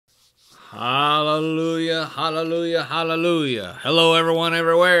Hallelujah, hallelujah, hallelujah. Hello, everyone,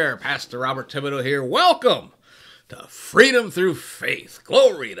 everywhere. Pastor Robert Thibodeau here. Welcome to Freedom Through Faith.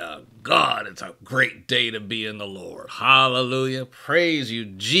 Glory to God. It's a great day to be in the Lord. Hallelujah. Praise you,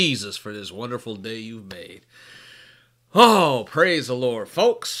 Jesus, for this wonderful day you've made. Oh, praise the Lord.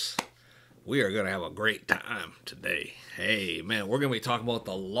 Folks, we are going to have a great time today. Hey, man, we're going to be talking about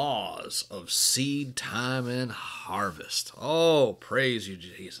the laws of seed time and harvest. Oh, praise you,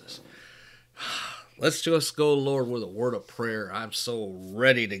 Jesus. Let's just go, Lord, with a word of prayer. I'm so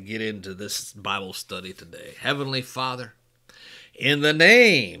ready to get into this Bible study today. Heavenly Father, in the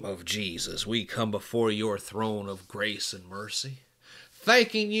name of Jesus, we come before your throne of grace and mercy,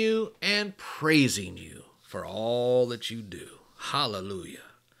 thanking you and praising you for all that you do. Hallelujah.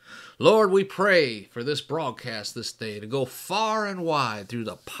 Lord, we pray for this broadcast this day to go far and wide through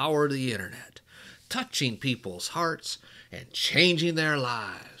the power of the internet, touching people's hearts and changing their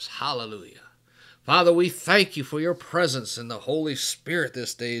lives. Hallelujah. Father, we thank you for your presence in the Holy Spirit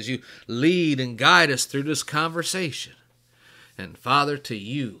this day as you lead and guide us through this conversation. And Father, to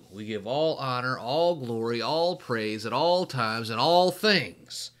you we give all honor, all glory, all praise at all times and all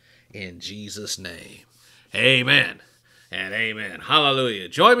things in Jesus' name. Amen and amen. Hallelujah.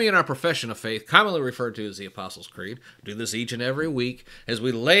 Join me in our profession of faith, commonly referred to as the Apostles' Creed. We do this each and every week as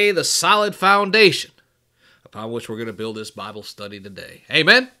we lay the solid foundation upon which we're going to build this Bible study today.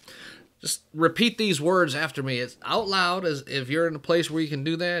 Amen. Just repeat these words after me. It's out loud, as if you're in a place where you can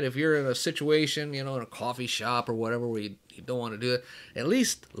do that. If you're in a situation, in a coffee shop or whatever where you don't want to do it, at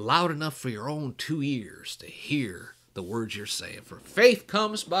least loud enough for your own two ears to hear the words you're saying. For faith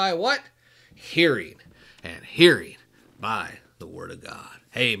comes by what? Hearing, and hearing by the Word of God.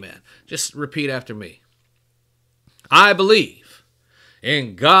 Amen. Just repeat after me. I believe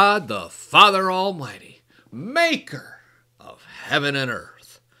in God the Father Almighty, maker of heaven and earth,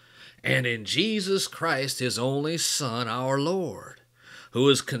 and in Jesus Christ, his only Son, our Lord, who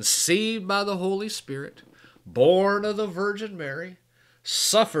was conceived by the Holy Spirit, born of the Virgin Mary,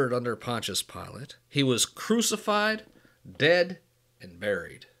 suffered under Pontius Pilate. He was crucified, dead, and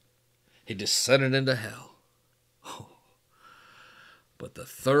buried. He descended into hell. But the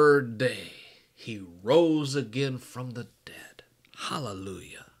third day, he rose again from the dead.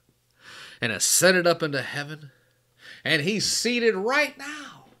 Hallelujah. And ascended up into heaven. And he's seated right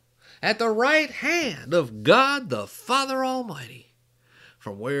now at the right hand of God the Father Almighty,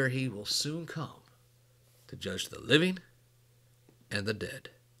 from where he will soon come to judge the living and the dead.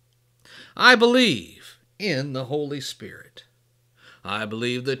 I believe in the Holy Spirit. I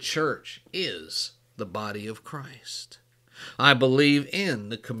believe the church is the body of Christ. I believe in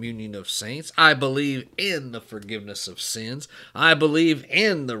the communion of saints. I believe in the forgiveness of sins. I believe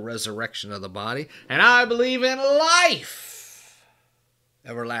in the resurrection of the body. And I believe in life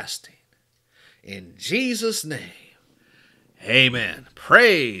everlasting. In Jesus' name, amen.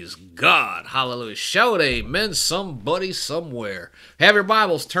 Praise God. Hallelujah. Shout amen, somebody somewhere. Have your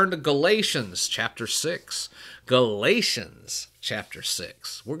Bibles turned to Galatians chapter 6. Galatians chapter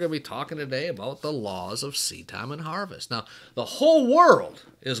 6. We're going to be talking today about the laws of seed time and harvest. Now, the whole world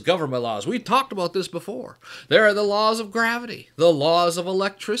is governed by laws. We've talked about this before. There are the laws of gravity, the laws of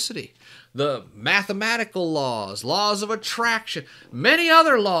electricity, the mathematical laws, laws of attraction, many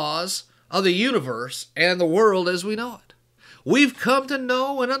other laws of the universe and the world as we know it. We've come to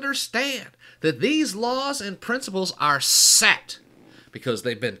know and understand that these laws and principles are set because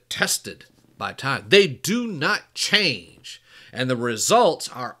they've been tested by time. They do not change, and the results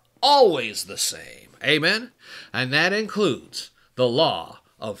are always the same. Amen? And that includes the law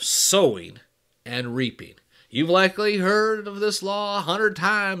of sowing and reaping. You've likely heard of this law 100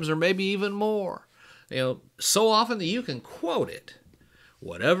 times or maybe even more. So often that you can quote it.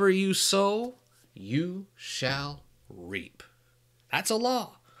 Whatever you sow, you shall reap. That's a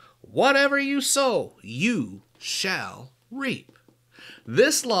law. Whatever you sow, you shall reap.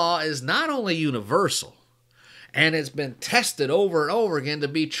 This law is not only universal, and it's been tested over and over again to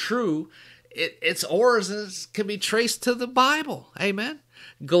be true. Its origins can be traced to the Bible. Amen?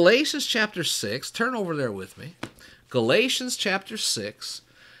 Galatians chapter 6, turn over there with me. Galatians chapter 6,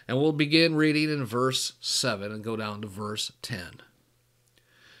 and we'll begin reading in verse 7 and go down to verse 10.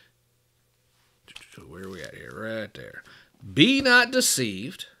 Where are we at here? Right there. Be not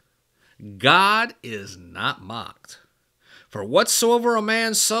deceived. God is not mocked. For whatsoever a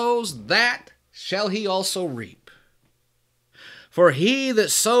man sows, that shall he also reap. For he that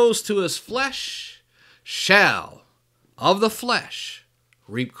sows to his flesh shall of the flesh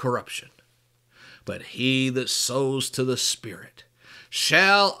reap corruption. But he that sows to the Spirit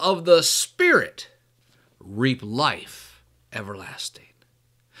shall of the Spirit reap life everlasting.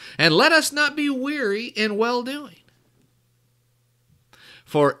 And let us not be weary in well-doing.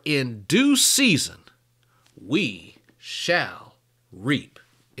 For in due season we shall reap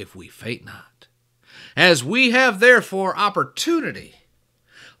if we faint not. As we have therefore opportunity,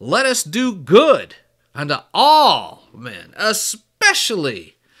 let us do good unto all men,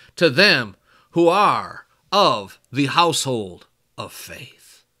 especially to them who are of the household of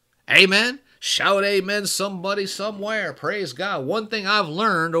faith. Amen. Shout amen, somebody somewhere. Praise God. One thing I've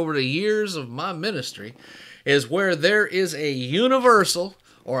learned over the years of my ministry is where there is a universal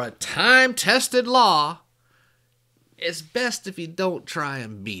or a time-tested law, it's best if you don't try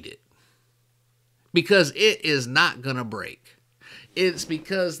and beat it, because it is not going to break. It's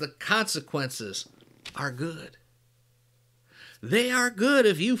because the consequences are good. They are good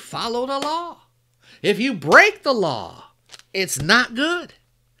if you follow the law. If you break the law, it's not good.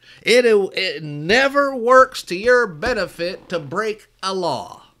 It never works to your benefit to break a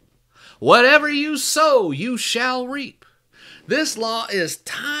law. Whatever you sow, you shall reap. This law is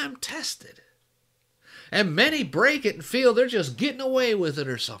time-tested. And many break it and feel they're just getting away with it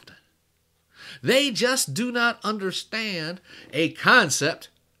or something. They just do not understand a concept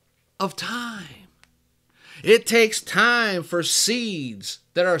of time. It takes time for seeds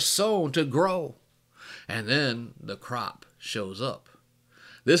that are sown to grow. And then the crop shows up.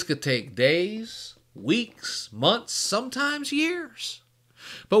 This could take days, weeks, months, sometimes years.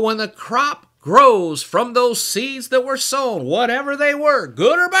 But when the crop grows from those seeds that were sown, whatever they were,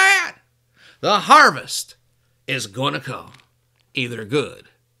 good or bad, the harvest is going to come, either good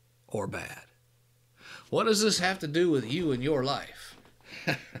or bad. What does this have to do with you and your life?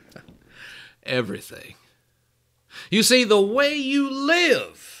 Everything. You see, the way you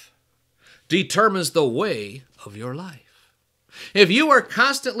live determines the way of your life. If you are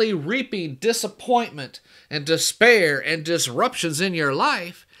constantly reaping disappointment and despair and disruptions in your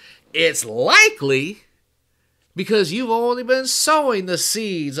life, it's likely because you've only been sowing the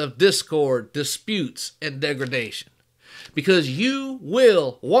seeds of discord, disputes, and degradation. Because you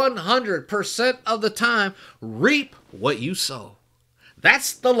will 100% of the time reap what you sow.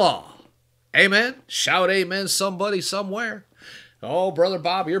 That's the law. Amen? Shout amen, somebody somewhere. Oh, Brother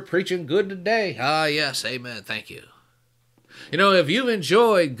Bob, you're preaching good today. Ah, yes, amen, thank you. You know, if you've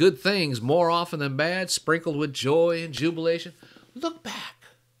enjoyed good things more often than bad, sprinkled with joy and jubilation, look back.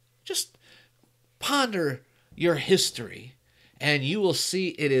 Just ponder your history, and you will see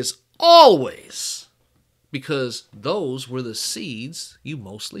it is always because those were the seeds you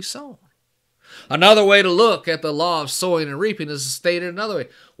mostly sown. Another way to look at the law of sowing and reaping is stated another way.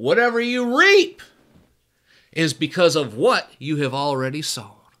 Whatever you reap is because of what you have already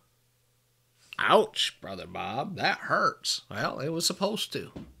sown. Ouch, Brother Bob, that hurts. Well, it was supposed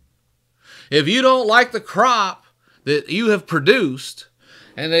to. If you don't like the crop that you have produced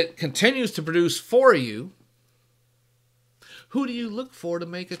and it continues to produce for you, who do you look for to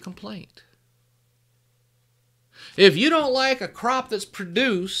make a complaint? If you don't like a crop that's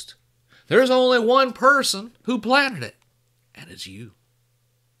produced, there's only one person who planted it, and it's you.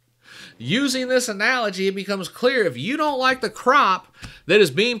 Using this analogy, it becomes clear if you don't like the crop that is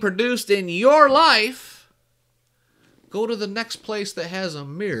being produced in your life, go to the next place that has a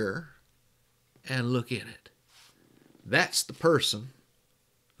mirror and look in it. That's the person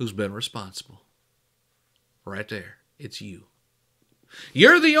who's been responsible. Right there. It's you.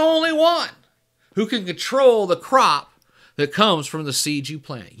 You're the only one who can control the crop that comes from the seeds you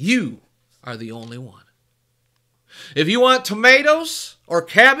plant. You are the only one. If you want tomatoes or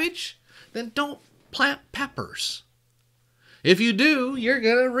cabbage, then don't plant peppers. If you do, you're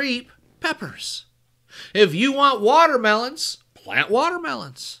going to reap peppers. If you want watermelons, plant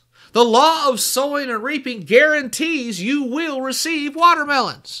watermelons. The law of sowing and reaping guarantees you will receive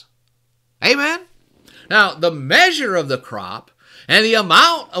watermelons. Amen? Now, the measure of the crop and the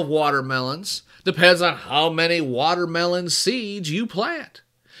amount of watermelons depends on how many watermelon seeds you plant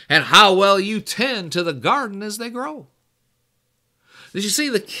and how well you tend to the garden as they grow. Did you see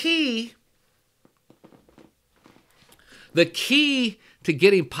the key to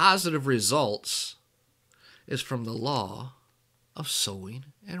getting positive results is from the law of sowing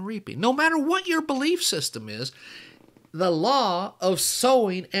and reaping. No matter what your belief system is, the law of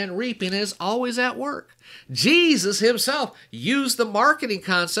sowing and reaping is always at work. Jesus himself used the marketing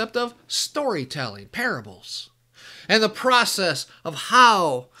concept of storytelling, parables, and the process of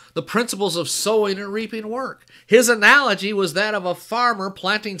how the principles of sowing and reaping work. His analogy was that of a farmer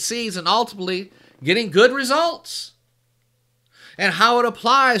planting seeds and ultimately getting good results, and how it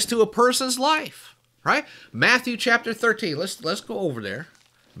applies to a person's life, right? Matthew chapter 13. Let's go over there.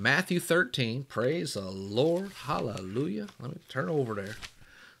 Matthew 13. Praise the Lord. Hallelujah. Let me turn over there.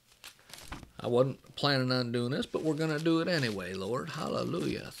 I wasn't planning on doing this, but we're going to do it anyway, Lord.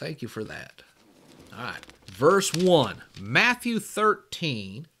 Hallelujah. Thank you for that. All right. Verse 1. Matthew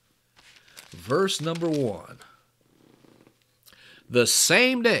 13, verse number 1. The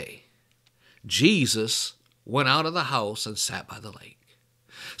same day, Jesus went out of the house and sat by the lake.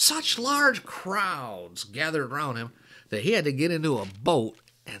 Such large crowds gathered around him that he had to get into a boat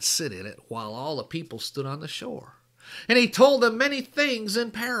and sit in it while all the people stood on the shore. And he told them many things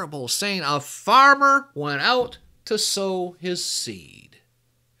in parables, saying, a farmer went out to sow his seed.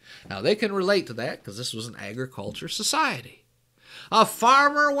 Now they can relate to that because this was an agriculture society. A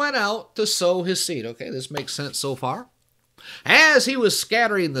farmer went out to sow his seed. Okay, this makes sense so far. As he was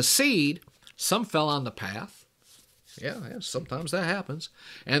scattering the seed, some fell on the path. Yeah, sometimes that happens.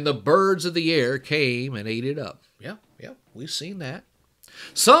 And the birds of the air came and ate it up. Yeah, we've seen that.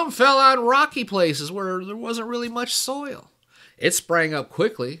 Some fell on rocky places where there wasn't really much soil. It sprang up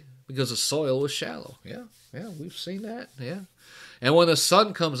quickly because the soil was shallow. Yeah, we've seen that. Yeah. And when the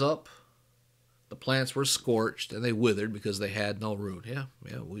sun comes up, the plants were scorched and they withered because they had no root. Yeah,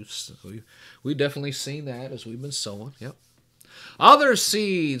 we've definitely seen that as we've been sowing. Yep. Other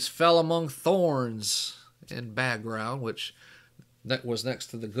seeds fell among thorns and bad ground, which that was next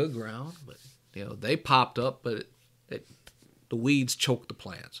to the good ground. But they popped up, but the weeds choked the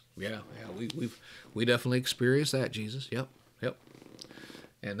plants. Yeah, we definitely experienced that, Jesus. Yep.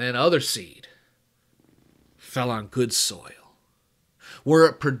 And then other seed fell on good soil, where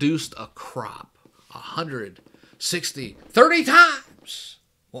it produced a crop 160, 30 times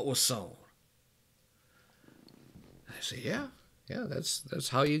what was sown. I say, yeah, that's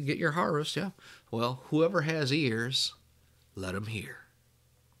how you get your harvest. Yeah. Well, whoever has ears, let him hear.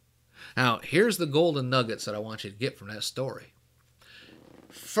 Now, here's the golden nuggets that I want you to get from that story.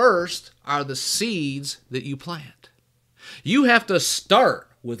 First are the seeds that you plant. You have to start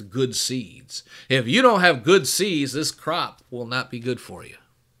with good seeds. If you don't have good seeds, this crop will not be good for you.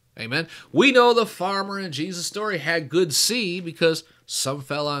 Amen. We know the farmer in Jesus' story had good seed because some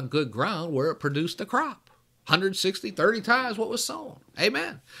fell on good ground where it produced a crop. 160, 30 times what was sown.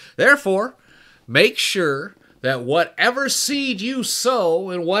 Amen. Therefore, make sure that whatever seed you sow,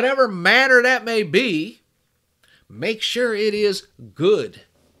 in whatever manner that may be, make sure it is good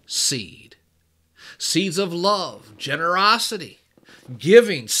seed. Seeds of love, generosity,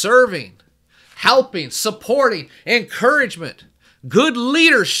 giving, serving, helping, supporting, encouragement, good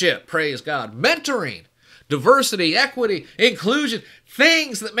leadership, praise God, mentoring, diversity, equity, inclusion,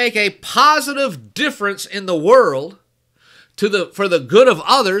 things that make a positive difference in the world for the good of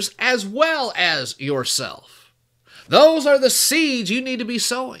others as well as yourself. Those are the seeds you need to be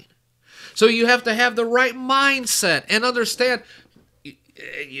sowing. So you have to have the right mindset and understand.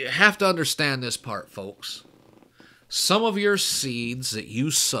 You have to understand this part, folks. Some of your seeds that you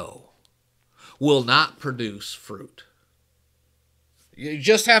sow will not produce fruit. You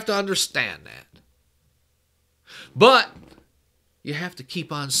just have to understand that. But you have to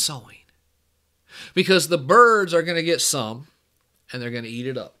keep on sowing. Because the birds are going to get some, and they're going to eat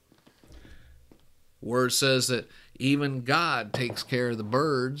it up. Word says that even God takes care of the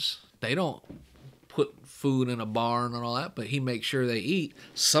birds. They don't put food in a barn and all that, but he makes sure they eat.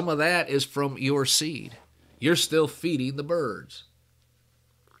 Some of that is from your seed. You're still feeding the birds.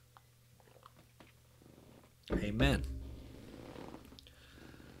 Amen.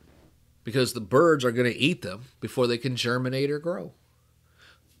 Because the birds are going to eat them before they can germinate or grow.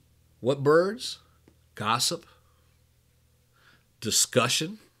 What birds? Gossip,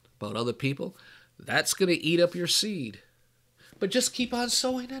 discussion about other people. That's going to eat up your seed. But just keep on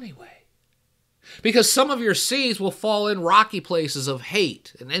sowing anyway. Because some of your seeds will fall in rocky places of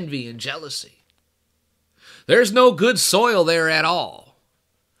hate and envy and jealousy. There's no good soil there at all.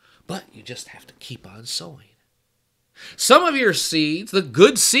 But you just have to keep on sowing. Some of your seeds, the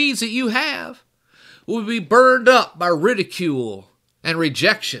good seeds that you have, will be burned up by ridicule and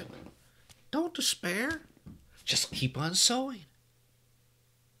rejection. Don't despair. Just keep on sowing.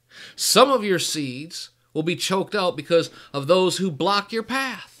 Some of your seeds will be choked out because of those who block your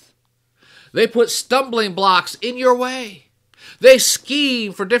path. They put stumbling blocks in your way. They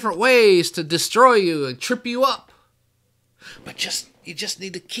scheme for different ways to destroy you and trip you up. But you just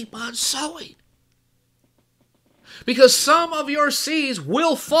need to keep on sowing. Because some of your seeds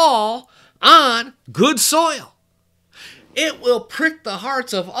will fall on good soil. It will prick the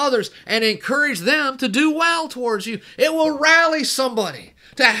hearts of others and encourage them to do well towards you. It will rally somebody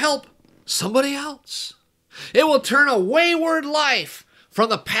to help somebody else. It will turn a wayward life from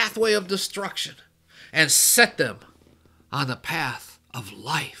the pathway of destruction and set them on the path of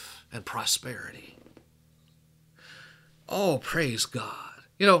life and prosperity. Oh, praise God.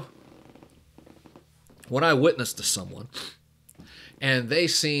 When I witness to someone and they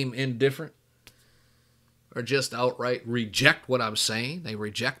seem indifferent or just outright reject what I'm saying, they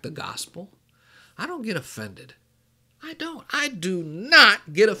reject the gospel, I don't get offended. I don't. I do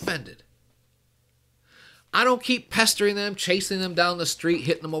not get offended. I don't keep pestering them, chasing them down the street,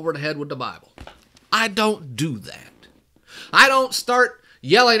 hitting them over the head with the Bible. I don't do that. I don't start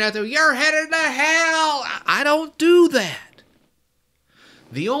yelling at them, "You're headed to hell." I don't do that.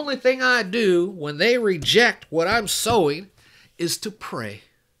 The only thing I do when they reject what I'm sowing is to pray.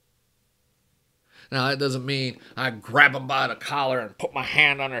 Now, that doesn't mean I grab them by the collar and put my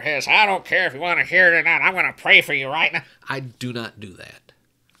hand on their head and say, "I don't care if you want to hear it or not. I'm going to pray for you right now." I do not do that.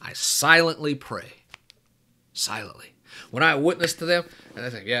 I silently pray. Silently. When I witness to them, and they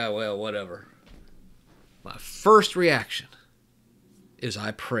think, "Yeah, well, whatever," my first reaction is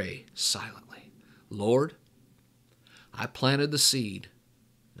I pray silently. Lord, I planted the seed.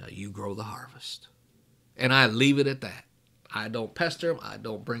 Now you grow the harvest. And I leave it at that. I don't pester them. I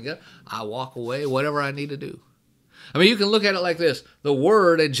don't bring it up. I walk away, whatever I need to do. I mean, you can look at it like this. The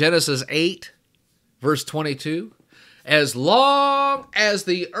word in Genesis 8, verse 22, as long as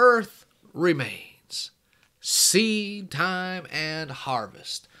the earth remains, seed time and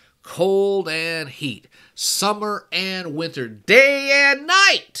harvest, cold and heat, summer and winter, day and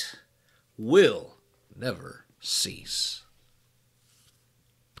night will never cease.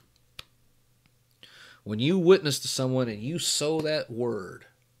 When you witness to someone and you sow that word,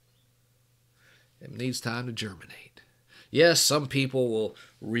 it needs time to germinate. Yes, some people will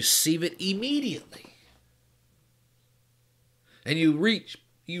receive it immediately. And you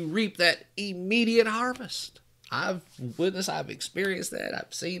reap that immediate harvest. I've witnessed, I've experienced that,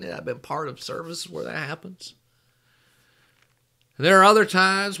 I've seen it, I've been part of services where that happens. There are other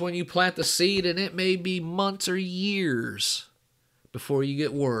times when you plant the seed and it may be months or years before you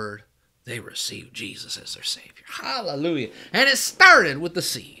get word they receive Jesus as their Savior. Hallelujah. And it started with the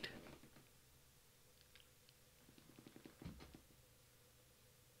seed.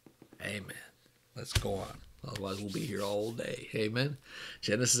 Amen. Let's go on. Otherwise we'll be here all day. Amen.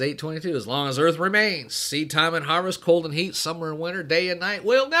 Genesis 8:22. As long as earth remains, seed time and harvest, cold and heat, summer and winter, day and night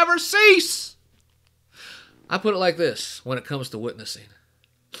will never cease. I put it like this when it comes to witnessing.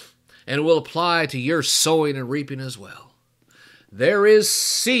 And it will apply to your sowing and reaping as well. There is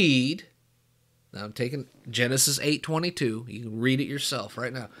seed. Now I'm taking Genesis 8:22. You can read it yourself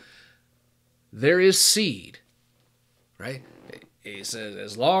right now. There is seed, right? It says,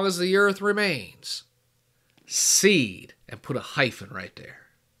 as long as the earth remains, seed, and put a hyphen right there.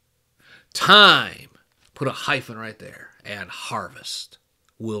 Time, put a hyphen right there. And harvest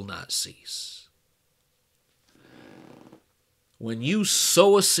will not cease. When you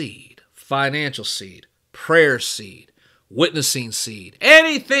sow a seed, financial seed, prayer seed, witnessing seed,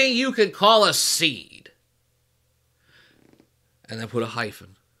 anything you can call a seed, and then put a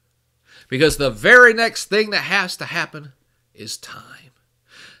hyphen. Because the very next thing that has to happen is time.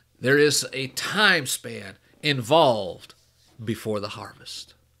 There is a time span involved before the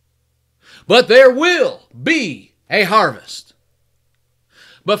harvest. But there will be a harvest.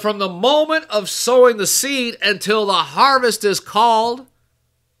 But from the moment of sowing the seed until the harvest is called,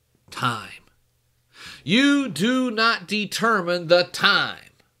 time. You do not determine the time.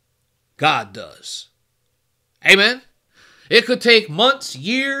 God does. Amen? It could take months,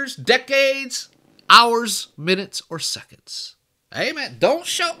 years, decades, hours, minutes, or seconds. Amen. Don't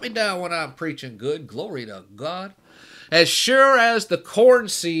shout me down when I'm preaching good. Glory to God. As sure as the corn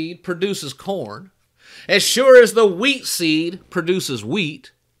seed produces corn, as sure as the wheat seed produces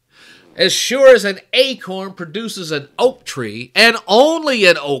wheat, as sure as an acorn produces an oak tree, and only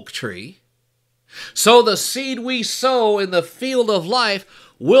an oak tree, so the seed we sow in the field of life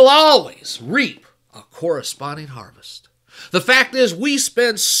will always reap a corresponding harvest. The fact is, we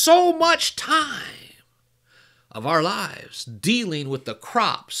spend so much time of our lives dealing with the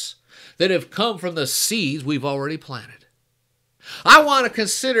crops that have come from the seeds we've already planted. I want to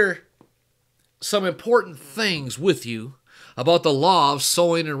consider some important things with you about the law of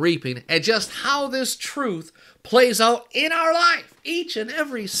sowing and reaping and just how this truth plays out in our life each and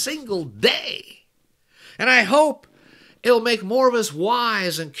every single day. And I hope it'll make more of us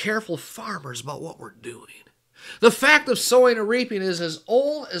wise and careful farmers about what we're doing. The fact of sowing and reaping is as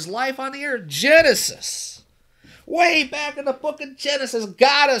old as life on the earth. Genesis. Way back in the book of Genesis,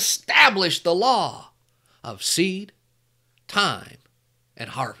 God established the law of seed, time, and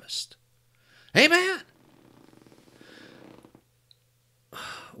harvest. Amen.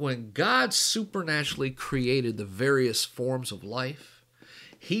 When God supernaturally created the various forms of life,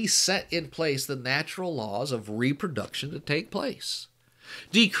 He set in place the natural laws of reproduction to take place.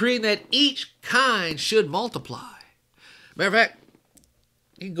 decreeing that each kind should multiply. Matter of fact,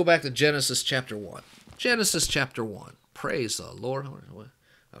 you can go back to Genesis chapter 1. Genesis chapter 1. Praise the Lord.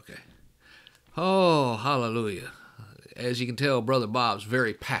 Okay. Oh, hallelujah. As you can tell, Brother Bob's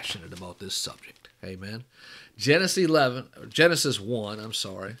very passionate about this subject. Amen. Genesis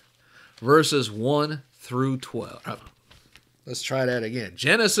 1, verses 1 through 12. Let's try that again.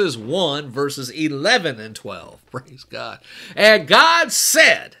 Genesis 1, verses 11 and 12. Praise God. And God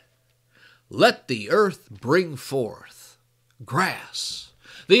said, let the earth bring forth grass,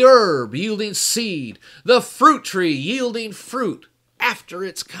 the herb yielding seed, the fruit tree yielding fruit after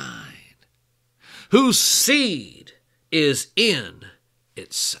its kind, whose seed is in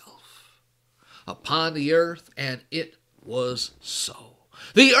itself upon the earth, and it was so.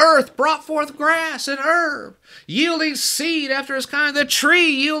 The earth brought forth grass and herb, yielding seed after its kind, the tree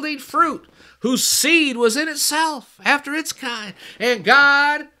yielding fruit, whose seed was in itself after its kind. And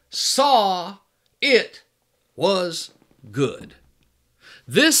God saw it was good.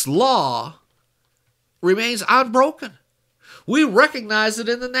 This law remains unbroken. We recognize it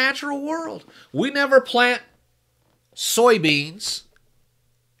in the natural world. We never plant soybeans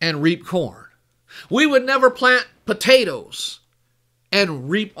and reap corn. We would never plant potatoes and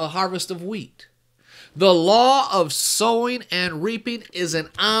reap a harvest of wheat. The law of sowing and reaping is an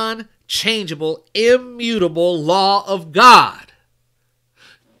unchangeable, immutable law of God.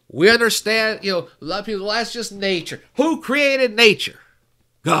 We understand, a lot of people, well, that's just nature. Who created nature?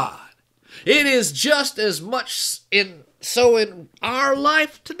 God. It is just as much in our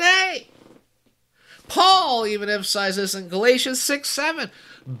life today. Paul even emphasizes this in Galatians 6:7.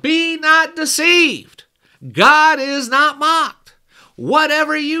 Be not deceived. God is not mocked.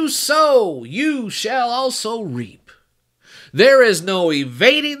 Whatever you sow, you shall also reap. There is no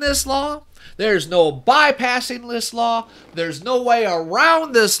evading this law. There's no bypassing this law. There's no way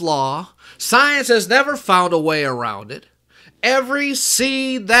around this law. Science has never found a way around it. Every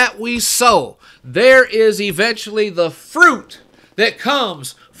seed that we sow, there is eventually the fruit that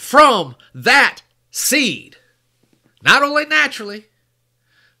comes from that seed. Not only naturally,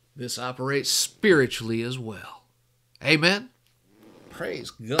 this operates spiritually as well. Amen? Praise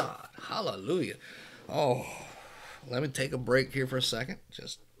God. Hallelujah. Oh, let me take a break here for a second.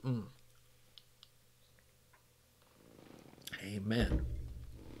 Amen.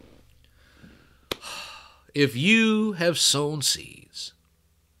 If you have sown seeds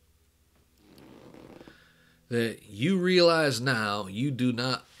that you realize now you do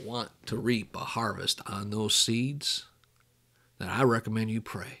not want to reap a harvest on those seeds, then I recommend you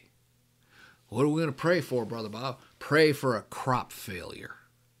pray. What are we going to pray for, Brother Bob? Pray for a crop failure.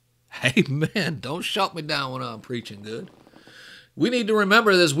 Amen. Don't shut me down when I'm preaching good. We need to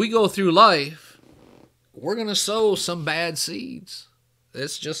remember that as we go through life, we're going to sow some bad seeds.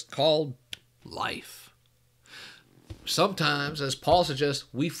 It's just called life. Sometimes, as Paul suggests,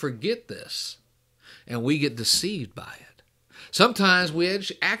 we forget this and we get deceived by it. Sometimes we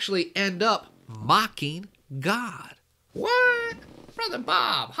actually end up mocking God. What? Brother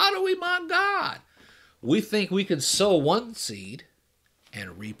Bob, how do we mock God? We think we can sow one seed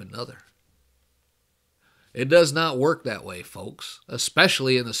and reap another. It does not work that way, folks,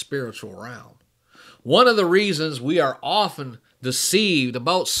 especially in the spiritual realm. One of the reasons we are often deceived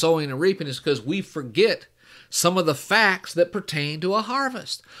about sowing and reaping is because we forget some of the facts that pertain to a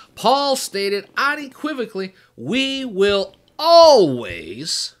harvest. Paul stated unequivocally, we will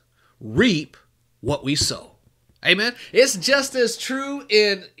always reap what we sow. Amen? It's just as true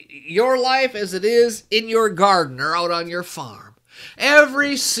in your life as it is in your garden or out on your farm.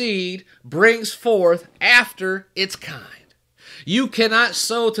 Every seed brings forth after its kind. You cannot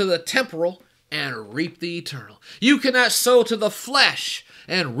sow to the temporal and reap the eternal. You cannot sow to the flesh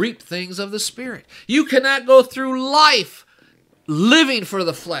and reap things of the Spirit. You cannot go through life living for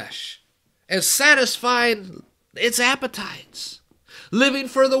the flesh and satisfying its appetites, living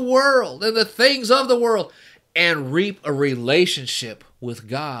for the world and the things of the world, and reap a relationship with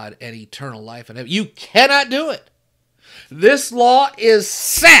God and eternal life in heaven. You cannot do it. This law is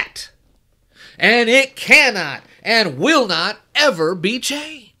set, and it cannot and will not ever be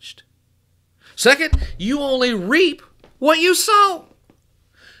changed. Second, you only reap what you sow.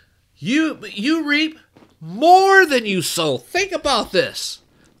 You reap more than you sow. Think about this.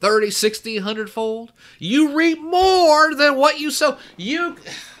 30, 60, 100-fold. You reap more than what you sow.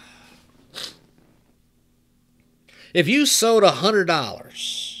 If you sowed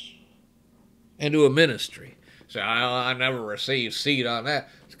 $100 into a ministry, say, I never received seed on that,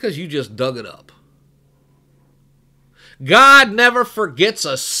 it's because you just dug it up. God never forgets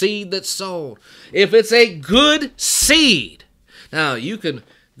a seed that's sown. If it's a good seed, Now, you can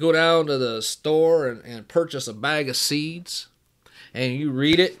go down to the store and purchase a bag of seeds, and you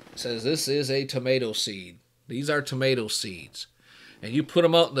read it. It says, this is a tomato seed. These are tomato seeds. And you put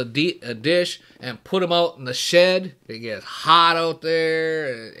them out in a dish and put them out in the shed. It gets hot out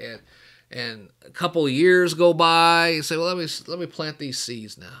there, and a couple of years go by. You say, well, let me plant these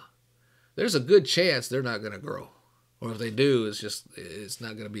seeds now. There's a good chance they're not going to grow. Or if they do, it's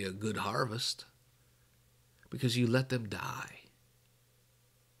not going to be a good harvest because you let them die.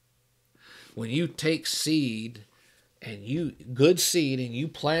 When you take seed good seed and you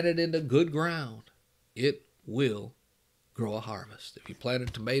plant it into good ground, it will grow a harvest. If you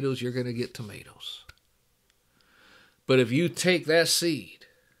planted tomatoes, you're going to get tomatoes. But if you take that seed,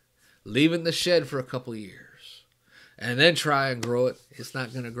 leave it in the shed for a couple of years, and then try and grow it, it's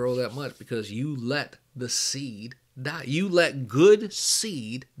not going to grow that much because you let the seed die. You let good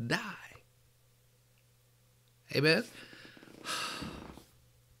seed die. Amen?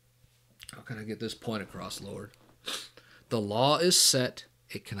 How can I get this point across, Lord? The law is set,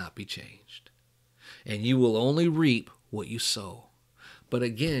 it cannot be changed. And you will only reap what you sow. But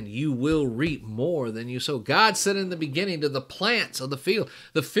again, you will reap more than you sow. God said in the beginning to the plants of the field,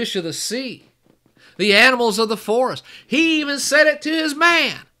 the fish of the sea, the animals of the forest. He even said it to his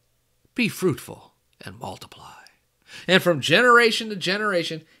man, be fruitful and multiply. And from generation to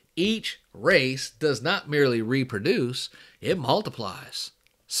generation, each race does not merely reproduce, it multiplies,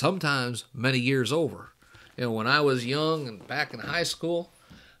 sometimes many years over. You know, when I was young and back in high school,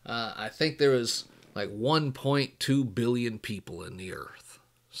 I think there was like 1.2 billion people in the earth,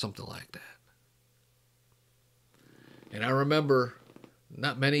 something like that. And I remember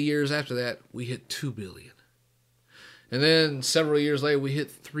not many years after that, we hit 2 billion. And then several years later, we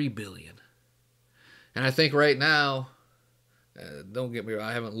hit 3 billion. And I think right now, don't get me wrong,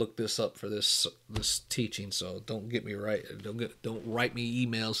 I haven't looked this up for this teaching, so don't get me right. Don't write me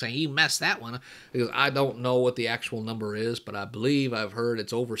emails saying you messed that one up, because I don't know what the actual number is, but I believe I've heard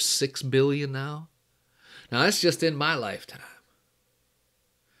it's over 6 billion now. Now that's just in my lifetime.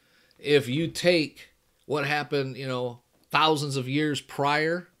 If you take what happened, thousands of years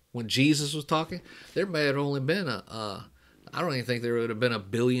prior when Jesus was talking, there may have only been I don't even think there would have been 1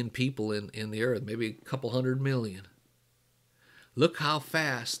 billion people in the earth, maybe a couple 100 million. Look how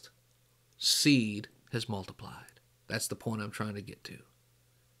fast seed has multiplied. That's the point I'm trying to get to.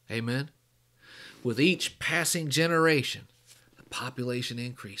 Amen? With each passing generation, the population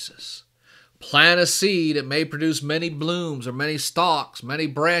increases. Plant a seed, it may produce many blooms or many stalks, many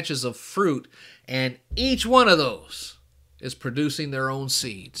branches of fruit, and each one of those is producing their own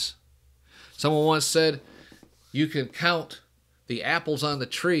seeds. Someone once said, you can count the apples on the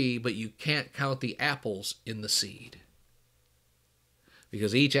tree, but you can't count the apples in the seed.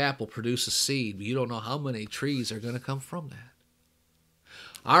 Because each apple produces seed, but you don't know how many trees are going to come from that.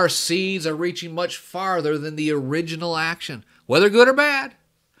 Our seeds are reaching much farther than the original action, whether good or bad.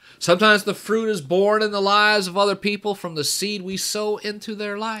 Sometimes the fruit is born in the lives of other people from the seed we sow into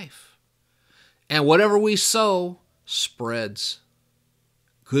their life. And whatever we sow spreads.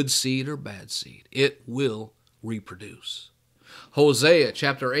 Good seed or bad seed, it will reproduce. Hosea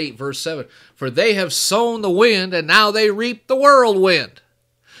chapter 8 verse 7, for they have sown the wind and now they reap the whirlwind.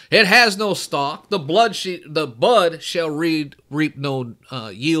 It has no stalk, the bud shall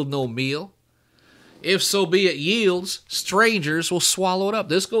yield no meal. If so be it yields, strangers will swallow it up.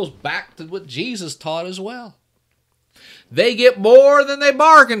 This goes back to what Jesus taught as well. They get more than they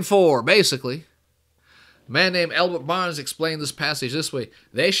bargained for, basically. A man named Albert Barnes explained this passage this way.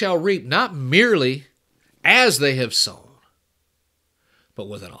 They shall reap not merely as they have sown, but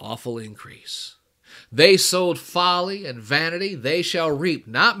with an awful increase. They sowed folly and vanity. They shall reap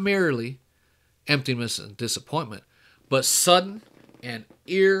not merely emptiness and disappointment, but sudden and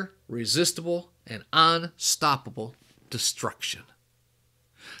irresistible and unstoppable destruction.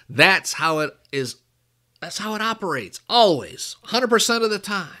 That's how it is. That's how it operates, always, 100% of the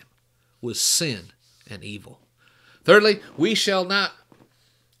time, with sin and evil. Thirdly, we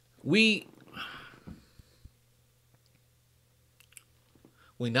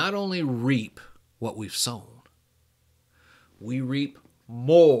not only reap what we've sown, we reap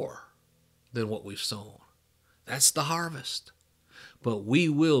more than what we've sown. That's the harvest. But we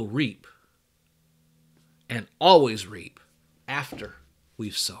will reap and always reap after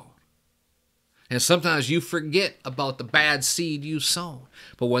we've sown. And sometimes you forget about the bad seed you've sown.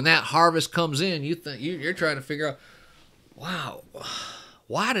 But when that harvest comes in, you're trying to figure out, wow,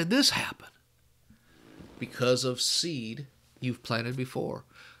 why did this happen? Because of seed you've planted before.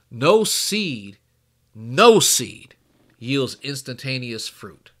 No seed yields instantaneous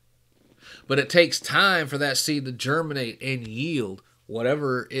fruit. But it takes time for that seed to germinate and yield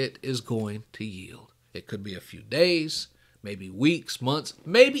whatever it is going to yield. It could be a few days, maybe weeks, months,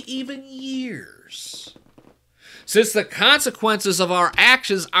 maybe even years. Since the consequences of our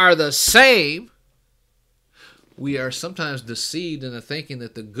actions are the same, we are sometimes deceived into thinking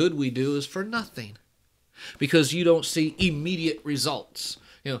that the good we do is for nothing because you don't see immediate results.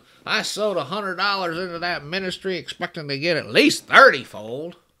 You know, I sowed $100 into that ministry expecting to get at least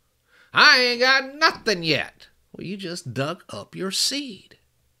 30-fold. I ain't got nothing yet. Well, you just dug up your seed.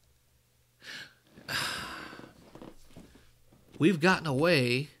 We've gotten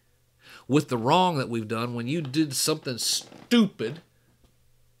away with the wrong that we've done when you did something stupid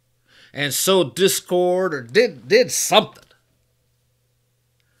and sowed discord or did something.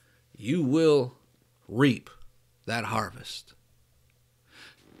 You will reap that harvest.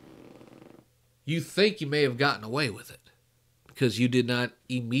 You think you may have gotten away with it because you did not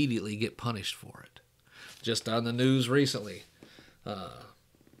immediately get punished for it. Just on the news recently,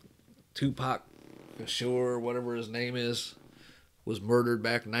 Tupac Shakur, whatever his name is, was murdered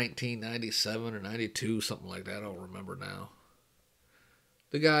back in 1997 or 92, something like that. I don't remember now.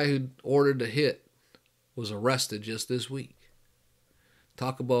 The guy who ordered the hit was arrested just this week.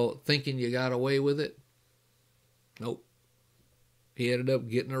 Talk about thinking you got away with it. Nope. He ended up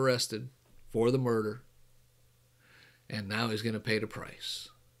getting arrested for the murder, and now he's going to pay the price.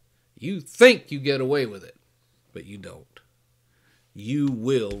 You think you get away with it, but you don't. You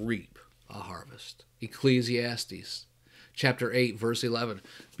will reap a harvest. Ecclesiastes chapter 8, verse 11.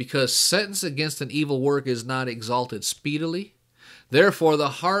 Because sentence against an evil work is not exalted speedily, therefore the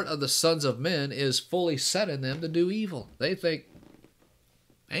heart of the sons of men is fully set in them to do evil. They think,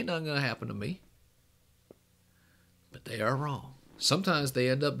 ain't nothing going to happen to me. But they are wrong. Sometimes they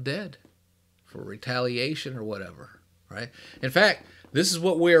end up dead for retaliation or whatever, right? In fact, this is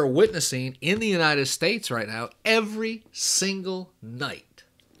what we are witnessing in the United States right now every single night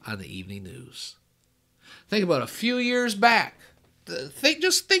on the evening news. Think about a few years back.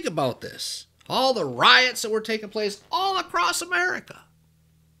 Just think about this. All the riots that were taking place all across America.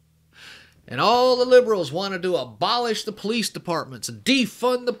 And all the liberals wanted to abolish the police departments and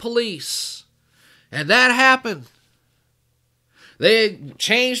defund the police. And that happened. They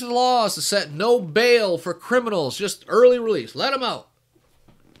changed the laws to set no bail for criminals, just early release. Let them out.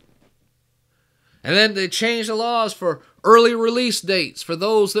 And then they changed the laws for early release dates for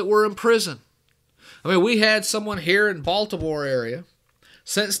those that were in prison. I mean, we had someone here in Baltimore area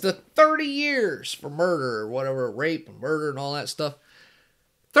sentenced to 30 years for murder or whatever, rape and murder and all that stuff.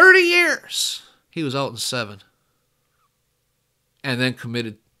 30 years. He was out in 7. And then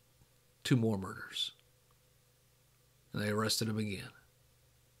committed 2 more murders. And they arrested him again.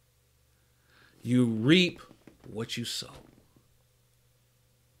 You reap what you sow.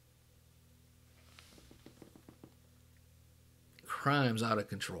 Crime's out of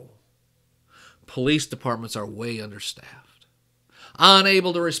control. Police departments are way understaffed.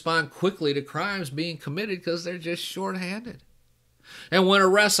 Unable to respond quickly to crimes being committed because they're just short-handed. And when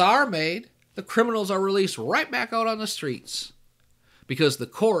arrests are made, the criminals are released right back out on the streets because the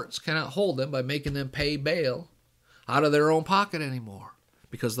courts cannot hold them by making them pay bail out of their own pocket anymore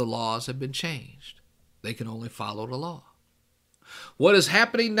because the laws have been changed. They can only follow the law. What is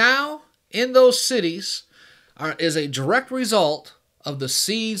happening now in those cities is a direct result of the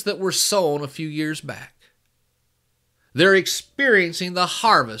seeds that were sown a few years back. They're experiencing the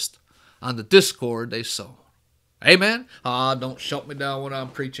harvest on the discord they sown. Amen? Don't shut me down when I'm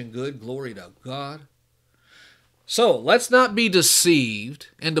preaching good. Glory to God. So, let's not be deceived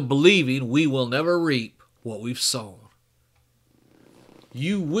into believing we will never reap what we've sown.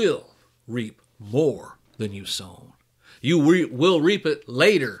 You will reap more than you've sown. You will reap it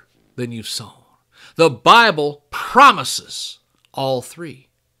later than you've sown. The Bible promises all 3.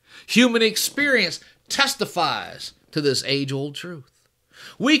 Human experience testifies to this age-old truth.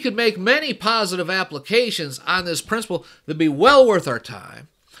 We could make many positive applications on this principle that be well worth our time,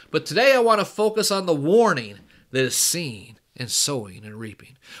 but today I want to focus on the warning that is seen in sowing and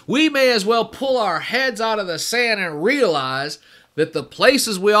reaping. We may as well pull our heads out of the sand and realize that the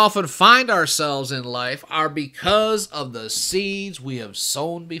places we often find ourselves in life are because of the seeds we have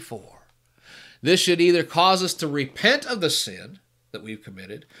sown before. This should either cause us to repent of the sin that we've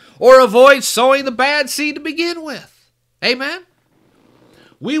committed or avoid sowing the bad seed to begin with. Amen?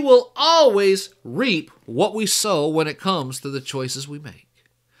 We will always reap what we sow when it comes to the choices we make.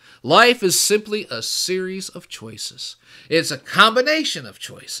 Life is simply a series of choices. It's a combination of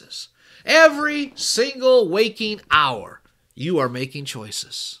choices. Every single waking hour, you are making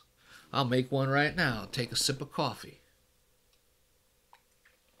choices. I'll make one right now. Take a sip of coffee.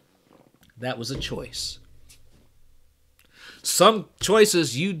 That was a choice. Some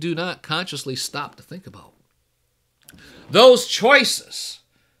choices you do not consciously stop to think about. Those choices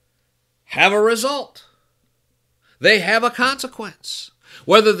have a result. They have a consequence.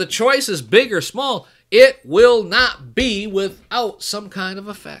 Whether the choice is big or small, it will not be without some kind of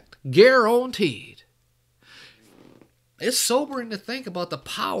effect. Guaranteed. It's sobering to think about the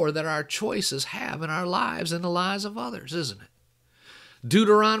power that our choices have in our lives and the lives of others, isn't it?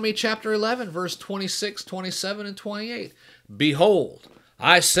 Deuteronomy chapter 11, verse 26, 27, and 28. Behold,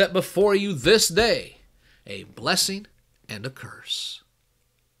 I set before you this day a blessing and a curse.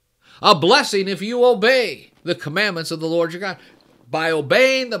 A blessing if you obey the commandments of the Lord your God. By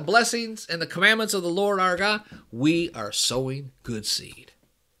obeying the blessings and the commandments of the Lord our God, we are sowing good seed.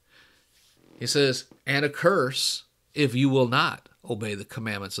 He says, and a curse if you will not obey the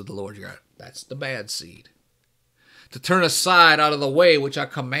commandments of the Lord your God. That's the bad seed. To turn aside out of the way which I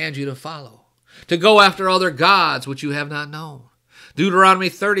command you to follow. To go after other gods which you have not known. Deuteronomy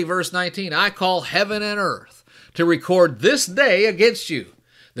 30 verse 19. I call heaven and earth to record this day against you,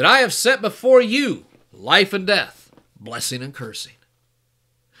 that I have set before you life and death, blessing and cursing.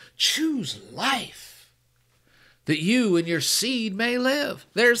 Choose life, that you and your seed may live.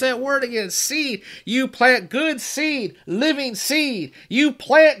 There's that word again, seed. You plant good seed, living seed. You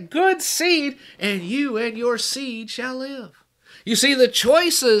plant good seed, and you and your seed shall live. You see, the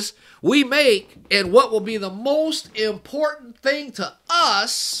choices we make and what will be the most important thing to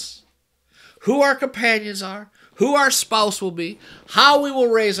us, who our companions are, who our spouse will be, how we will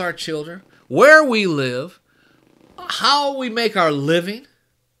raise our children, where we live, how we make our living.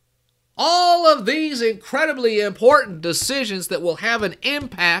 All of these incredibly important decisions that will have an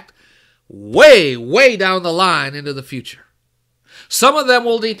impact way, way down the line into the future. Some of them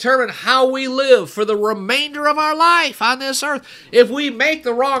will determine how we live for the remainder of our life on this earth. If we make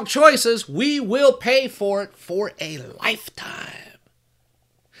the wrong choices, we will pay for it for a lifetime.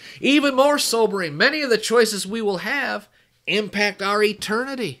 Even more sobering, many of the choices we will have impact our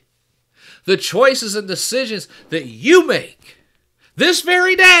eternity. The choices and decisions that you make this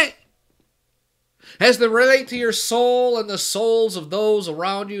very day, as they relate to your soul and the souls of those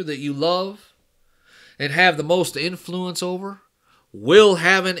around you that you love and have the most influence over, will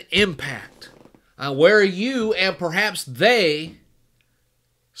have an impact on where you and perhaps they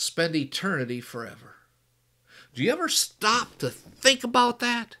spend eternity forever. Do you ever stop to think about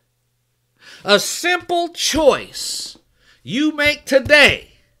that? A simple choice you make today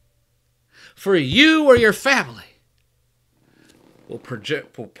for you or your family will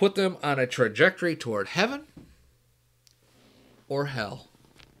put them on a trajectory toward heaven or hell.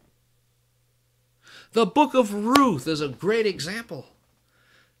 The book of Ruth is a great example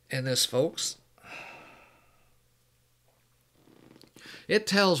in this, folks. It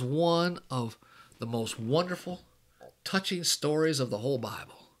tells one of the most wonderful, touching stories of the whole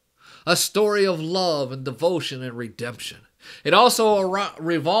Bible. A story of love and devotion and redemption. It also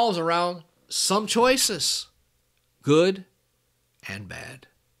revolves around some choices, good and bad.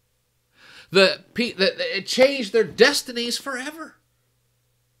 It changed their destinies forever.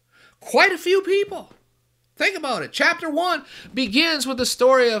 Quite a few people. Think about it. Chapter 1 begins with the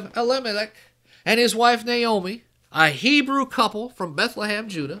story of Elimelech and his wife Naomi, a Hebrew couple from Bethlehem,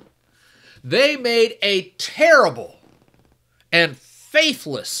 Judah. They made a terrible and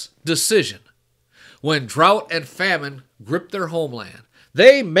faithless decision when drought and famine gripped their homeland.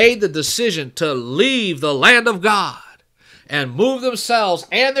 They made the decision to leave the land of God and move themselves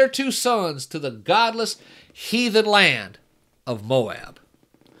and their 2 sons to the godless heathen land of Moab.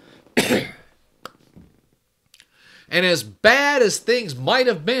 And as bad as things might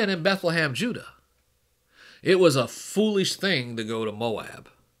have been in Bethlehem, Judah, it was a foolish thing to go to Moab.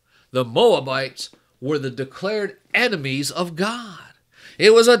 The Moabites were the declared enemies of God.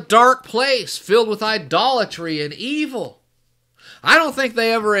 It was a dark place filled with idolatry and evil. I don't think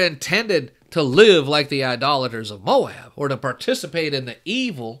they ever intended to live like the idolaters of Moab or to participate in the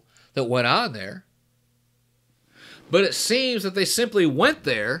evil that went on there. But it seems that they simply went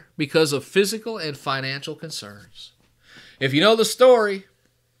there because of physical and financial concerns. If you know the story,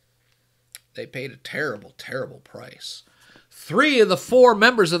 they paid a terrible, terrible price. 3 of the 4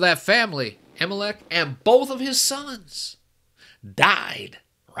 members of that family, Elimelech and both of his sons, died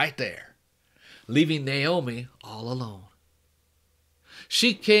right there, leaving Naomi all alone.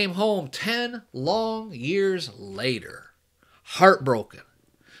 She came home 10 long years later, heartbroken,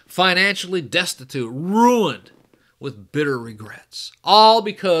 financially destitute, ruined, with bitter regrets, all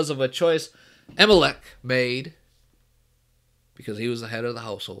because of a choice Elimelech made because he was the head of the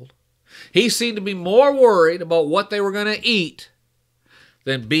household. He seemed to be more worried about what they were going to eat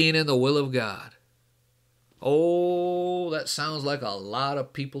than being in the will of God. Oh, that sounds like a lot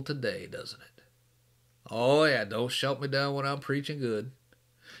of people today, doesn't it? Oh, yeah, don't shout me down when I'm preaching good.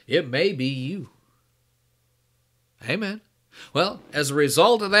 It may be you. Amen. Well, as a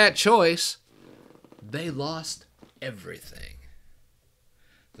result of that choice, they lost everything.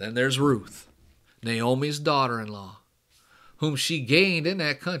 Then there's Ruth, Naomi's daughter-in-law, whom she gained in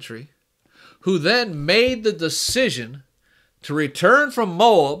that country, who then made the decision to return from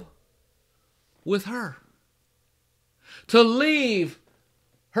Moab with her. To leave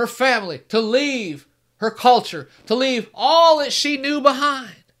her family, to leave her culture, to leave all that she knew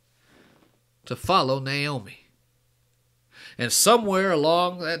behind, to follow Naomi. And somewhere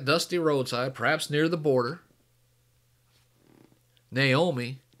along that dusty roadside, perhaps near the border,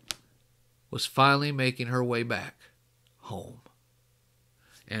 Naomi was finally making her way back home.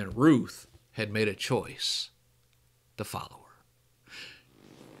 And Ruth had made a choice to follow her.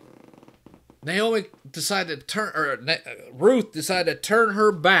 Ruth decided to turn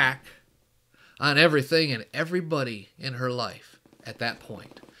her back on everything and everybody in her life at that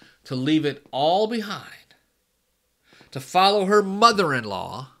point, to leave it all behind, to follow her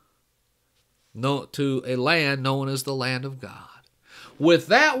mother-in-law to a land known as the land of God. With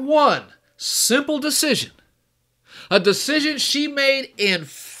that one simple decision, a decision she made in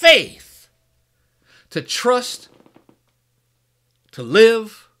faith to trust, to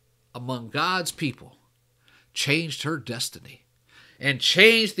live among God's people, changed her destiny and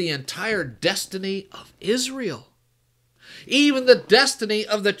changed the entire destiny of Israel. Even the destiny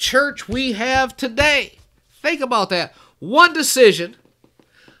of the church we have today. Think about that. One decision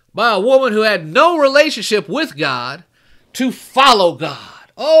by a woman who had no relationship with God to follow God.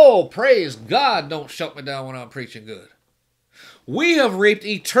 Oh, praise God. Don't shut me down when I'm preaching good. We have reaped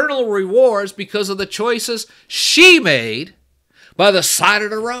eternal rewards because of the choices she made by the side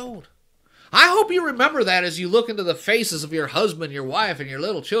of the road. I hope you remember that as you look into the faces of your husband, your wife, and your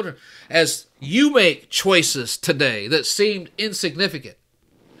little children, as you make choices today that seemed insignificant.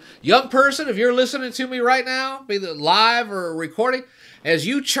 Young person, if you're listening to me right now, be it live or recording, as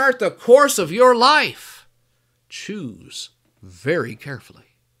you chart the course of your life, choose very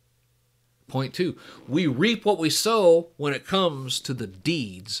carefully. Point 2, we reap what we sow when it comes to the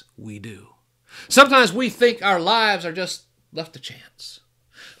deeds we do. Sometimes we think our lives are just left to chance.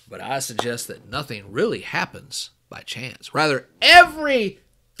 But I suggest that nothing really happens by chance. Rather,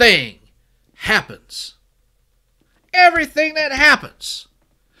 everything happens. Everything that happens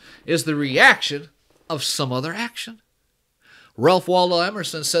is the reaction of some other action. Ralph Waldo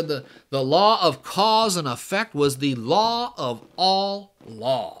Emerson said the law of cause and effect was the law of all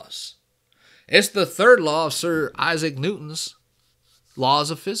laws. It's the third law of Sir Isaac Newton's laws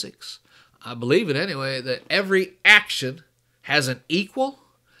of physics. I believe it anyway, that every action has an equal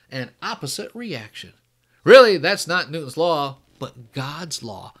and opposite reaction. Really, that's not Newton's law, but God's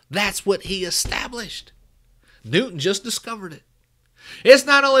law. That's what he established. Newton just discovered it. It's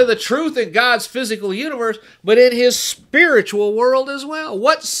not only the truth in God's physical universe, but in his spiritual world as well.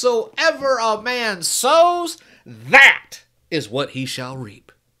 Whatsoever a man sows, that is what he shall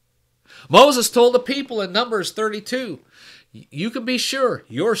reap. Moses told the people in Numbers 32, you can be sure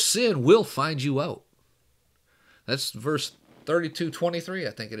your sin will find you out. That's verse 32:23,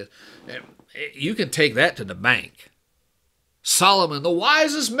 I think it is. You can take that to the bank. Solomon, the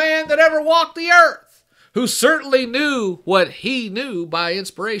wisest man that ever walked the earth, who certainly knew what he knew by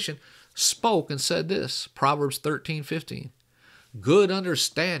inspiration, spoke and said this, Proverbs 13:15. Good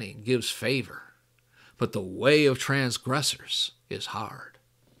understanding gives favor, but the way of transgressors is hard.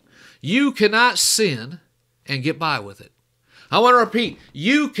 You cannot sin and get by with it. I want to repeat,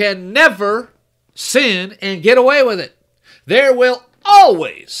 you can never sin and get away with it. There will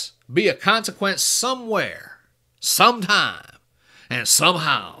always be a consequence somewhere, sometime, and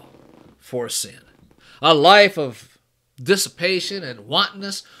somehow for sin. A life of dissipation and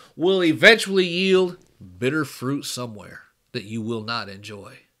wantonness will eventually yield bitter fruit somewhere that you will not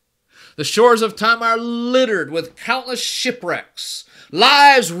enjoy. The shores of time are littered with countless shipwrecks,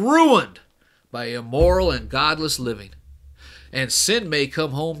 lives ruined by immoral and godless living. And sin may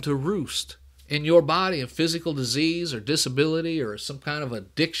come home to roost in your body in physical disease or disability or some kind of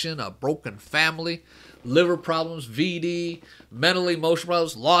addiction, a broken family, liver problems, VD, mental, emotional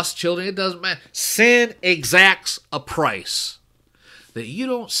problems, lost children. It doesn't matter. Sin exacts a price that you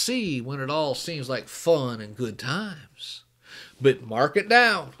don't see when it all seems like fun and good times. But mark it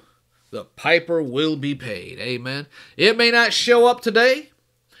down. The piper will be paid. Amen. It may not show up today.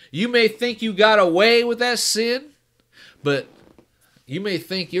 You may think you got away with that sin, but you may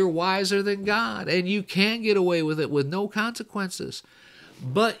think you're wiser than God, and you can get away with it with no consequences.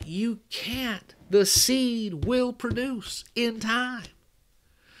 but you can't. The seed will produce in time.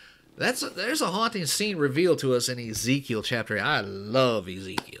 There's a haunting scene revealed to us in Ezekiel chapter 8. I love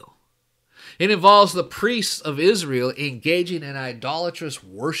Ezekiel. It involves the priests of Israel engaging in idolatrous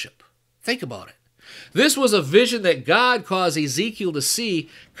worship. Think about it. This was a vision that God caused Ezekiel to see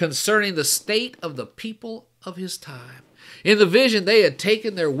concerning the state of the people of his time. In the vision, they had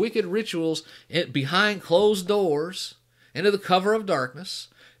taken their wicked rituals behind closed doors into the cover of darkness.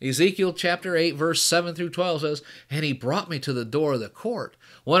 Ezekiel chapter 8, verse 7 through 12 says, "And he brought me to the door of the court.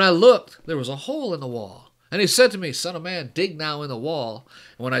 When I looked, there was a hole in the wall. And he said to me, Son of man, dig now in the wall.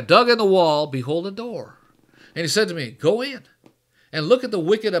 And when I dug in the wall, behold a door. And he said to me, Go in and look at the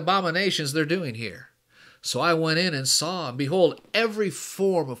wicked abominations they're doing here. So I went in and saw, and behold, every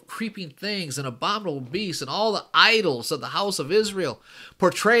form of creeping things and abominable beasts and all the idols of the house of Israel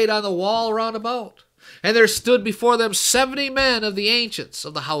portrayed on the wall round about. And there stood before them 70 men of the ancients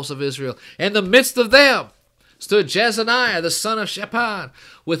of the house of Israel. In the midst of them stood Jezaniah, the son of Shaphan,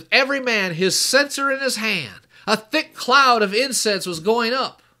 with every man his censer in his hand. A thick cloud of incense was going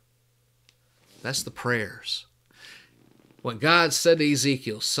up." That's the prayers. When God said to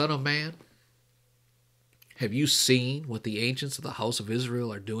Ezekiel, "Son of man, have you seen what the ancients of the house of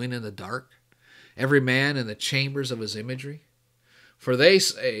Israel are doing in the dark? Every man in the chambers of his imagery? For they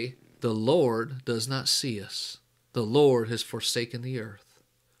say, the Lord does not see us. The Lord has forsaken the earth."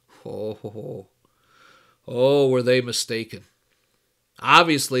 Oh, were they mistaken?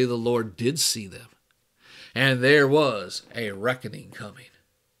 Obviously, the Lord did see them. And there was a reckoning coming.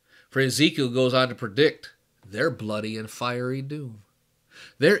 For Ezekiel goes on to predict their bloody and fiery doom.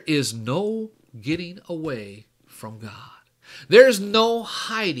 There is no getting away from God. There's no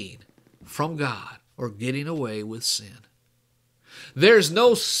hiding from God or getting away with sin. There's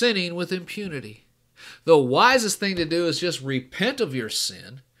no sinning with impunity. The wisest thing to do is just repent of your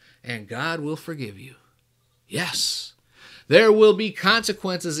sin, and God will forgive you. Yes, there will be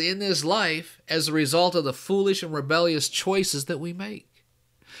consequences in this life as a result of the foolish and rebellious choices that we make.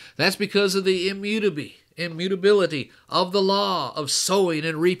 That's because of the immutability of the law of sowing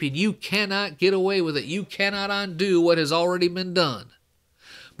and reaping. You cannot get away with it. You cannot undo what has already been done.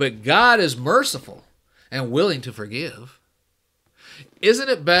 But God is merciful and willing to forgive. Isn't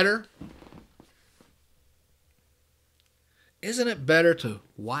it better? Isn't it better to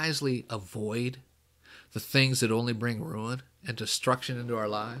wisely avoid the things that only bring ruin and destruction into our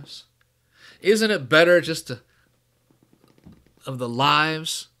lives? Isn't it better of the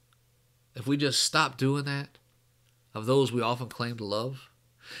lives, if we just stop doing that, of those we often claim to love?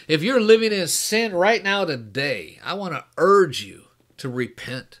 If you're living in sin right now today, I want to urge you to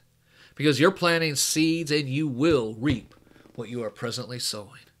repent, because you're planting seeds and you will reap what you are presently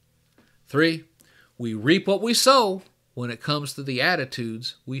sowing. 3, we reap what we sow when it comes to the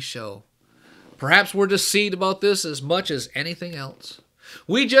attitudes we show. Perhaps we're deceived about this as much as anything else.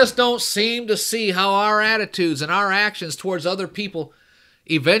 We just don't seem to see how our attitudes and our actions towards other people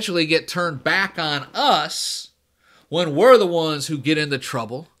eventually get turned back on us when we're the ones who get into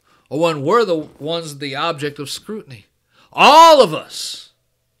trouble or when we're the ones the object of scrutiny. All of us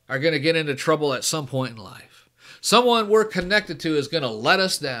are going to get into trouble at some point in life. Someone we're connected to is going to let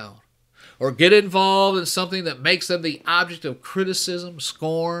us down or get involved in something that makes them the object of criticism,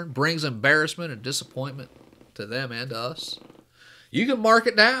 scorn, brings embarrassment and disappointment to them and to us. You can mark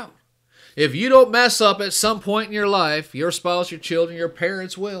it down. If you don't mess up at some point in your life, your spouse, your children, your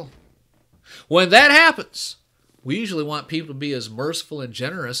parents will. When that happens, we usually want people to be as merciful and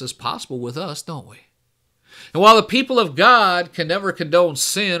generous as possible with us, don't we? And while the people of God can never condone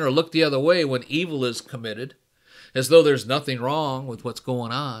sin or look the other way when evil is committed, as though there's nothing wrong with what's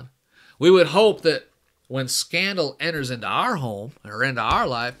going on, we would hope that when scandal enters into our home or into our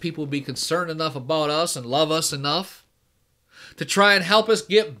life, people will be concerned enough about us and love us enough to try and help us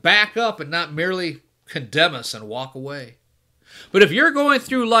get back up and not merely condemn us and walk away. But if you're going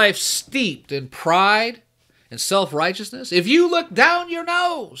through life steeped in pride and self-righteousness, if you look down your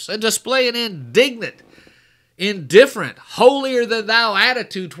nose and display an indignant, indifferent, holier-than-thou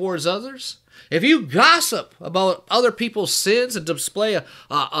attitude towards others, if you gossip about other people's sins and display a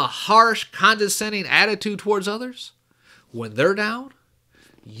harsh, condescending attitude towards others, when they're down,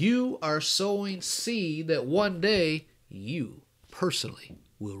 you are sowing seed that one day you personally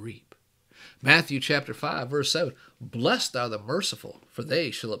will reap. Matthew chapter 5, verse 7, "Blessed are the merciful, for they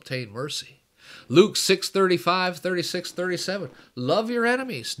shall obtain mercy." Luke 6:35, 36, 37, "Love your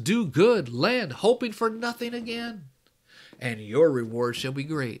enemies, do good, lend, hoping for nothing again, and your reward shall be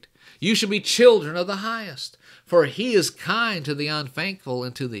great. You shall be children of the highest, for he is kind to the unthankful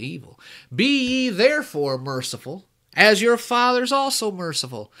and to the evil. Be ye therefore merciful, as your Father is also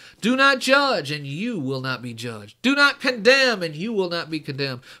merciful. Do not judge, and you will not be judged. Do not condemn, and you will not be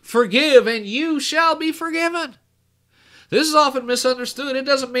condemned. Forgive, and you shall be forgiven. This is often misunderstood. It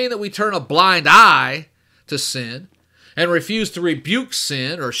doesn't mean that we turn a blind eye to sin and refuse to rebuke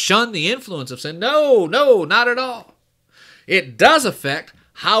sin or shun the influence of sin. No, not at all. It does affect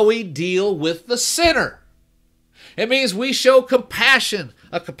how we deal with the sinner. It means we show compassion,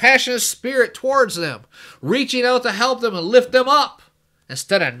 a compassionate spirit towards them, reaching out to help them and lift them up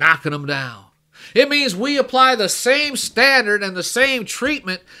instead of knocking them down. It means we apply the same standard and the same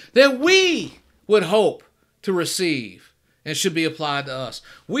treatment that we would hope to receive and should be applied to us.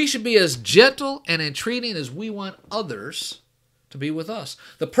 We should be as gentle and entreating as we want others to be with us.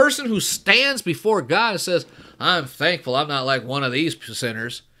 The person who stands before God and says, I'm thankful I'm not like one of these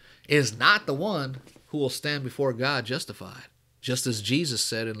sinners, is not the one who will stand before God justified, just as Jesus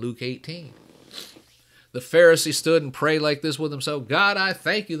said in Luke 18. The Pharisee stood and prayed like this with himself, God, I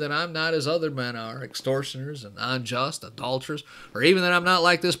thank you that I'm not as other men are, extortioners and unjust, adulterers, or even that I'm not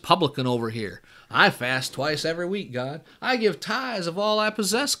like this publican over here. I fast twice every week, God. I give tithes of all I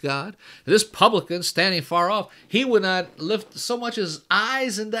possess, God. This publican standing far off, he would not lift so much as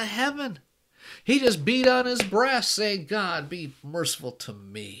eyes into heaven. He just beat on his breast saying, God, be merciful to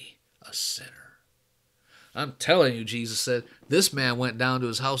me, a sinner. I'm telling you, Jesus said, this man went down to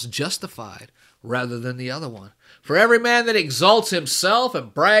his house justified rather than the other one. For every man that exalts himself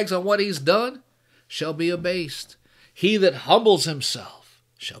and brags on what he's done shall be abased. He that humbles himself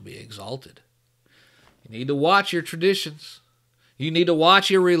shall be exalted. You need to watch your traditions. You need to watch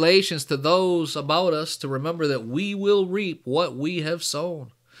your relations to those about us to remember that we will reap what we have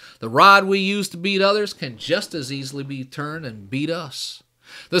sown. The rod we use to beat others can just as easily be turned and beat us.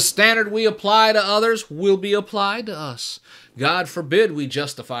 The standard we apply to others will be applied to us. God forbid we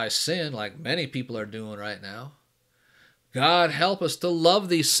justify sin like many people are doing right now. God help us to love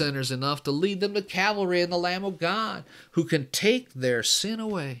these sinners enough to lead them to Calvary and the Lamb of God who can take their sin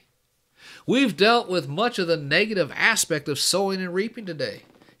away. We've dealt with much of the negative aspect of sowing and reaping today.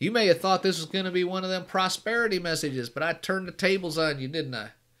 You may have thought this was going to be one of them prosperity messages, but I turned the tables on you, didn't I?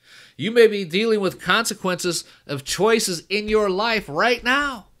 You may be dealing with consequences of choices in your life right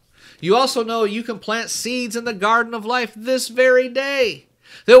now. You also know you can plant seeds in the garden of life this very day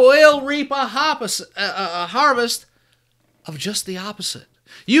that will reap a harvest of just the opposite.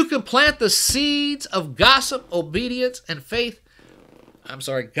 You can plant the seeds of gossip, obedience, and faith.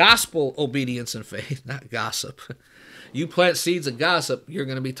 Gospel, obedience, and faith, not gossip. You plant seeds of gossip, you're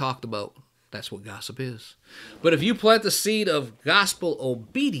going to be talked about. That's what gossip is. But if you plant the seed of gospel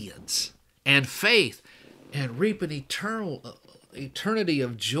obedience and faith and reap an eternity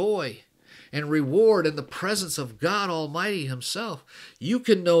of joy and reward in the presence of God Almighty Himself, you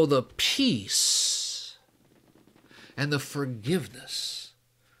can know the peace and the forgiveness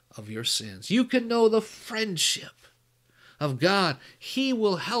of your sins. You can know the friendship of God. He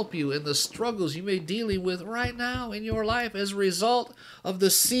will help you in the struggles you may be dealing with right now in your life as a result of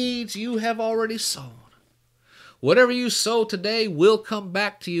the seeds you have already sown. Whatever you sow today will come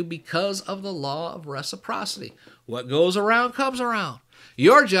back to you because of the law of reciprocity. What goes around comes around.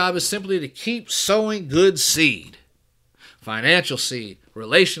 Your job is simply to keep sowing good seed. Financial seed,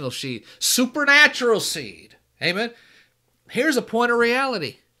 relational seed, supernatural seed. Amen. Here's a point of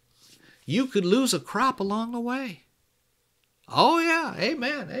reality. You could lose a crop along the way. Oh, yeah.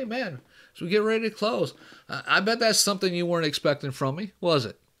 Amen. Amen. So we get ready to close. I bet that's something you weren't expecting from me, was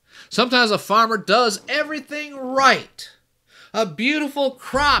it? Sometimes a farmer does everything right. A beautiful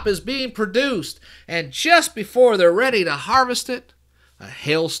crop is being produced, and just before they're ready to harvest it, a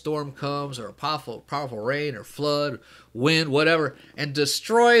hailstorm comes, or a powerful rain or flood, wind, whatever, and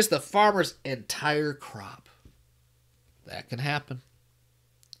destroys the farmer's entire crop. That can happen.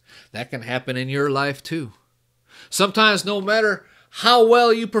 That can happen in your life too. Sometimes no matter how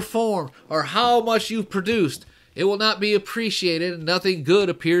well you perform or how much you've produced, it will not be appreciated and nothing good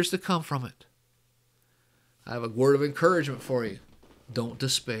appears to come from it. I have a word of encouragement for you. Don't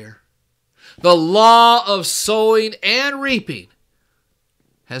despair. The law of sowing and reaping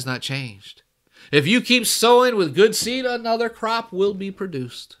has not changed. If you keep sowing with good seed, another crop will be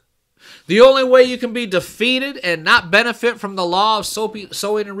produced. The only way you can be defeated and not benefit from the law of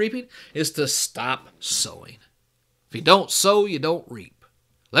sowing and reaping is to stop sowing. If you don't sow, you don't reap.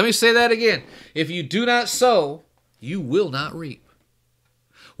 Let me say that again. If you do not sow, you will not reap.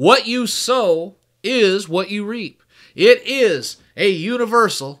 What you sow is what you reap. It is a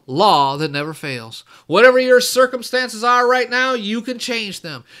universal law that never fails. Whatever your circumstances are right now, you can change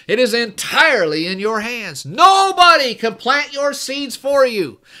them. It is entirely in your hands. Nobody can plant your seeds for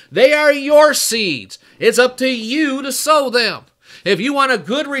you. They are your seeds. It's up to you to sow them. If you want a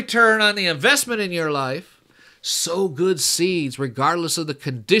good return on the investment in your life, sow good seeds regardless of the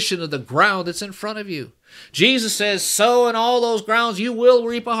condition of the ground that's in front of you. Jesus says, sow in all those grounds, you will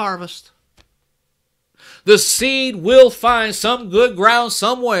reap a harvest. The seed will find some good ground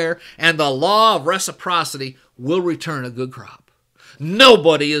somewhere, and the law of reciprocity will return a good crop.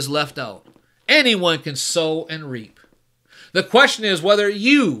 Nobody is left out. Anyone can sow and reap. The question is whether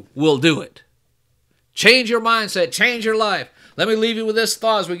you will do it. Change your mindset, change your life. Let me leave you with this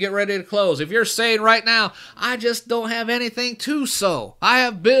thought as we get ready to close. If you're saying right now, I just don't have anything to sow. I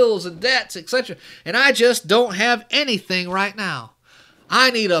have bills and debts, etc., and I just don't have anything right now. I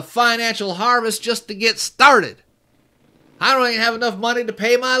need a financial harvest just to get started. I don't even have enough money to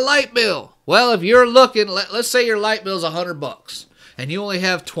pay my light bill. Well, if you're looking, let's say your light bill is $100 and you only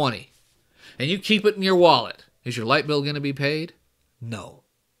have 20 and you keep it in your wallet. Is your light bill going to be paid? No.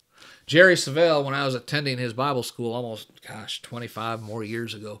 Jerry Savelle, when I was attending his Bible school almost, 25 more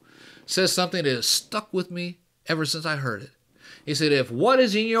years ago, says something that has stuck with me ever since I heard it. He said, if what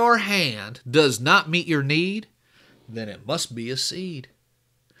is in your hand does not meet your need, then it must be a seed.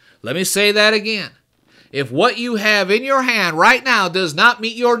 Let me say that again. If what you have in your hand right now does not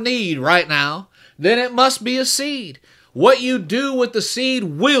meet your need right now, then it must be a seed. What you do with the seed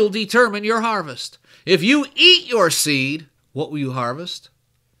will determine your harvest. If you eat your seed, what will you harvest?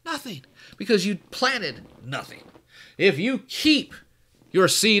 Nothing, because you planted nothing. If you keep your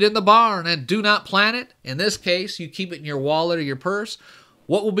seed in the barn and do not plant it, in this case, you keep it in your wallet or your purse,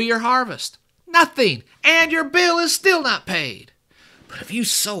 what will be your harvest? Nothing, and your bill is still not paid. But if you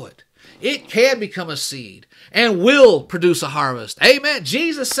sow it, it can become a seed and will produce a harvest. Amen.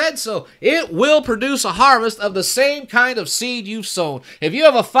 Jesus said so. It will produce a harvest of the same kind of seed you've sown. If you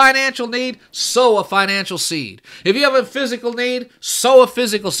have a financial need, sow a financial seed. If you have a physical need, sow a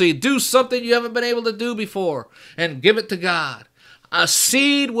physical seed. Do something you haven't been able to do before and give it to God. A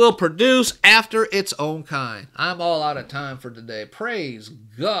seed will produce after its own kind. I'm all out of time for today. Praise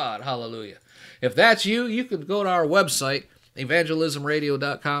God. Hallelujah. If that's you, you can go to our website,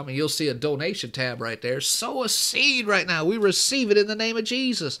 evangelismradio.com, and you'll see a donation tab right there. Sow a seed right now. We receive it in the name of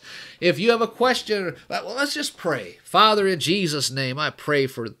Jesus. If you have a question, well, let's just pray. Father, in Jesus' name, I pray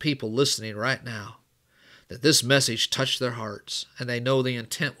for the people listening right now that this message touched their hearts and they know the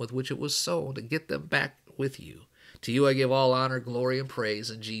intent with which it was sown to get them back with you. To you I give all honor, glory, and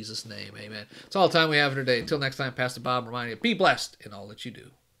praise in Jesus' name. Amen. That's all the time we have for today. Until next time, Pastor Bob reminding you, be blessed in all that you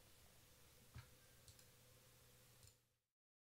do.